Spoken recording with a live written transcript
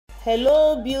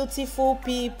Hello, beautiful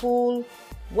people.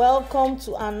 Welcome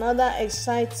to another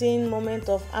exciting moment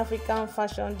of African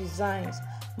fashion designs.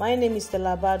 My name is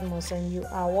Stella Badmus, and you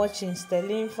are watching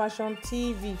Stella Fashion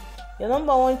TV, your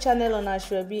number one channel on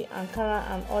Asoebi, Ankara,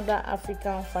 and other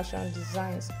African fashion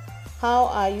designs. How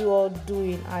are you all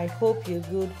doing? I hope you're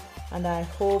good, and I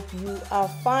hope you are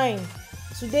fine.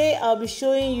 Today, I'll be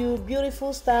showing you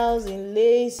beautiful styles in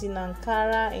lace, in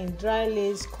Ankara, in dry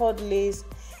lace, cord lace,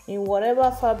 in whatever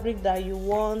fabric that you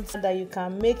want, that you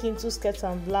can make into skirts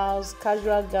and blouse,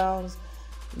 casual gowns,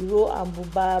 Euro and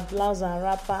buba, blouse and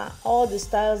wrapper. All the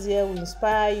styles here will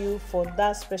inspire you for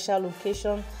that special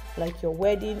occasion, like your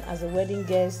wedding, as a wedding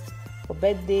guest, for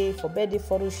birthday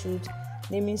photo shoot,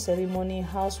 naming ceremony,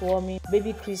 housewarming,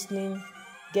 baby christening,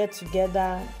 get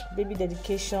together, baby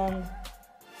dedication,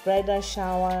 bridal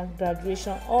shower,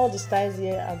 graduation. All the styles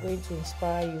here are going to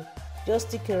inspire you. Just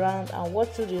stick around and watch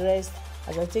through the rest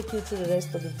as I take you through the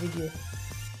rest of the video.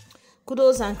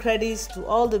 Kudos and credits to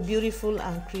all the beautiful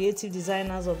and creative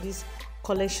designers of these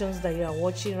collections that you are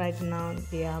watching right now.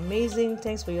 They are amazing.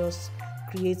 Thanks for your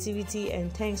creativity,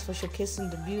 and thanks for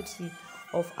showcasing the beauty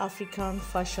of African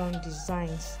fashion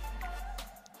designs.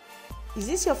 Is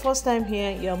this your first time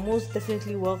here? You are most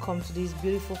definitely welcome to this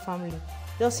beautiful family.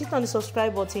 Just hit on the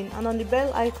subscribe button and on the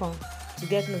bell icon to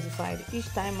get notified each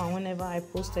time and whenever I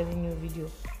post any new video.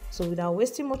 So without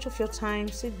wasting much of your time,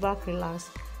 sit back, relax,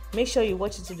 make sure you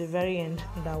watch it to the very end,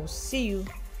 and I will see you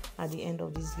at the end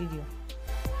of this video.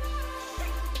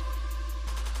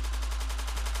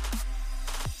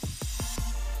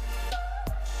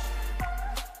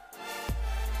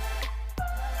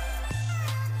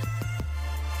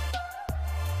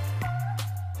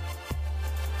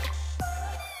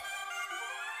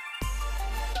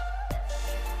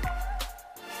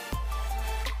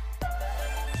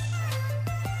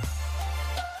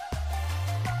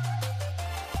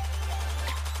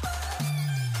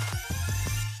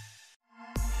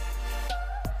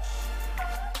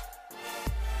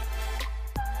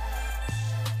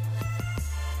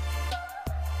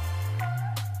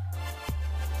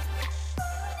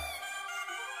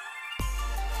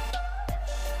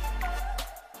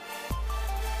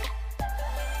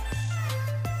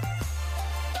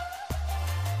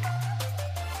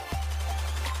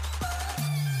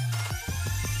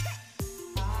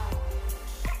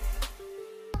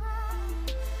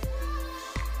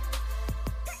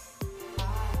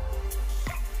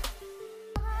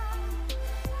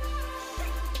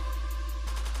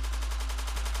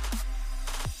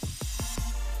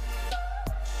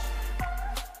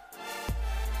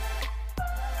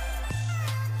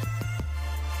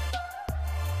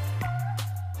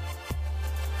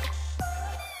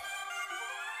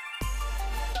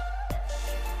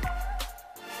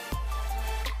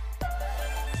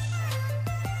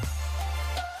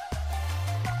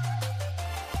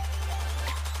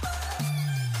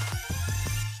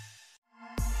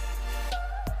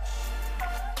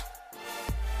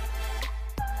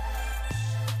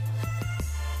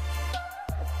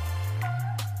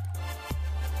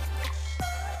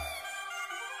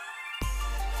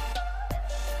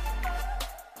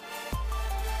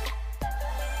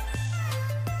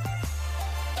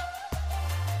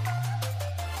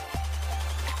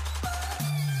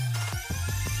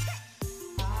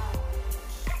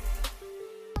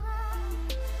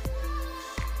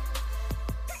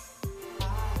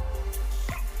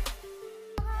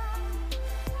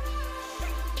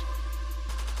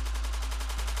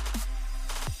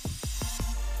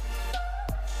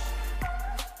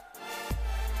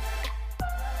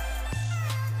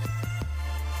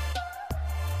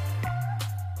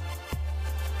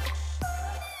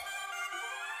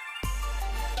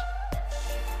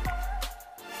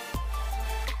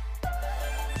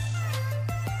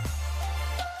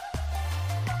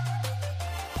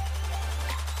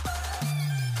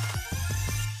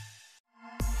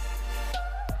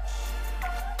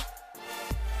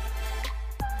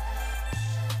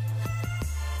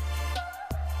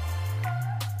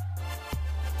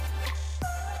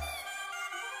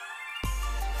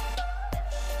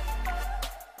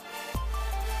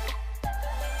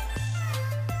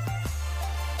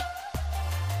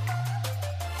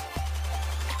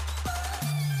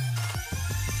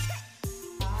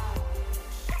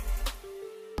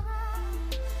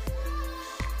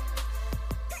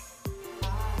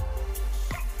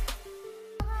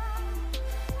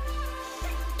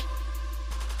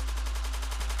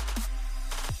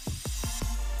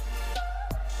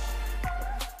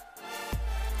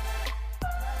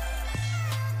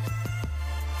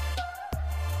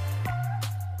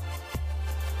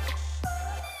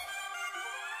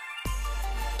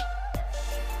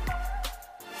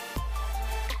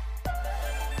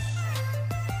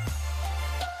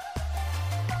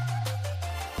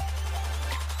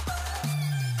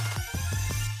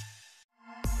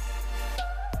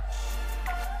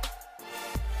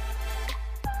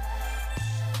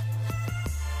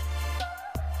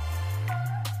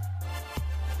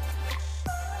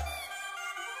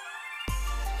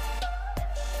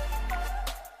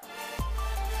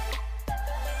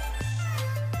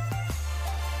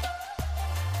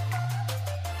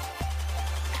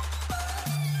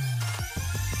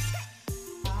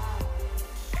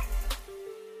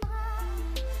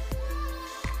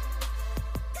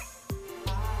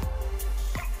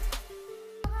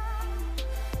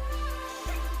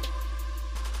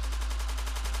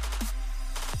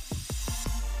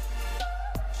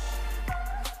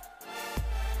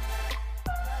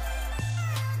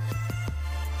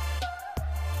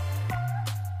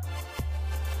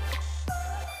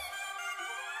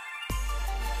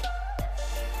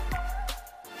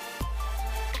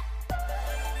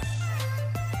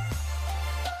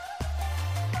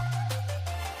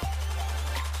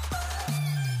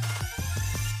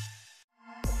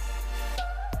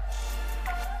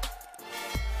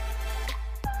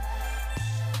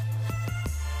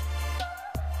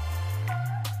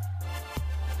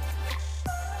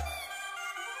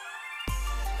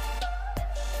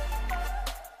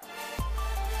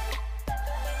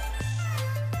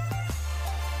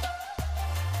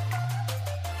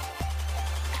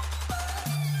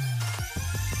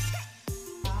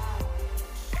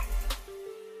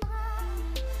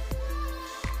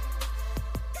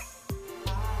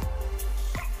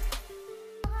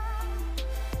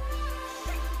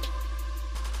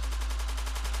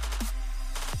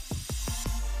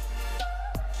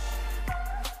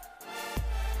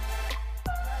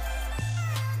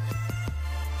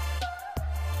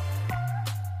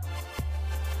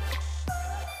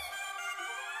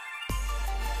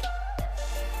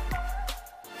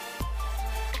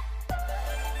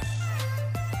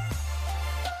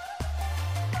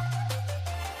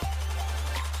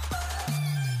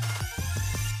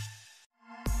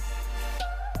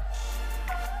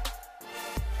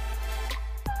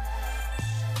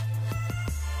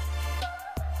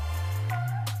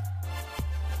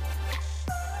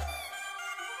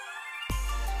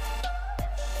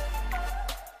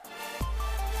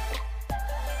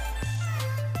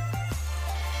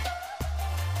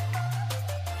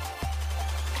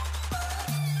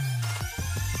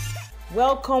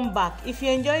 Welcome back. If you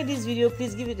enjoyed this video,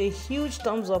 please give it a huge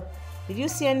thumbs up. Did you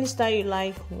see any style you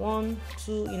like, 1,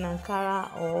 2 in Ankara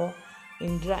or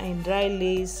in dry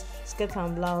lace, skirt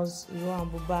and blouse,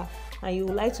 and buba, and you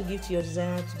would like to give to your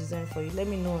designer to design for you? Let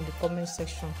me know in the comment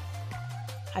section.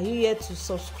 Are you yet to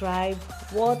subscribe?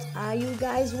 What are you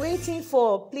guys waiting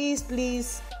for? Please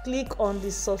click on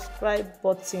the subscribe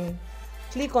button,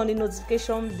 click on the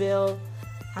notification bell,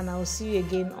 and I will see you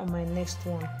again on my next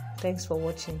one. Thanks for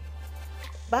watching.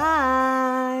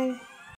 Bye.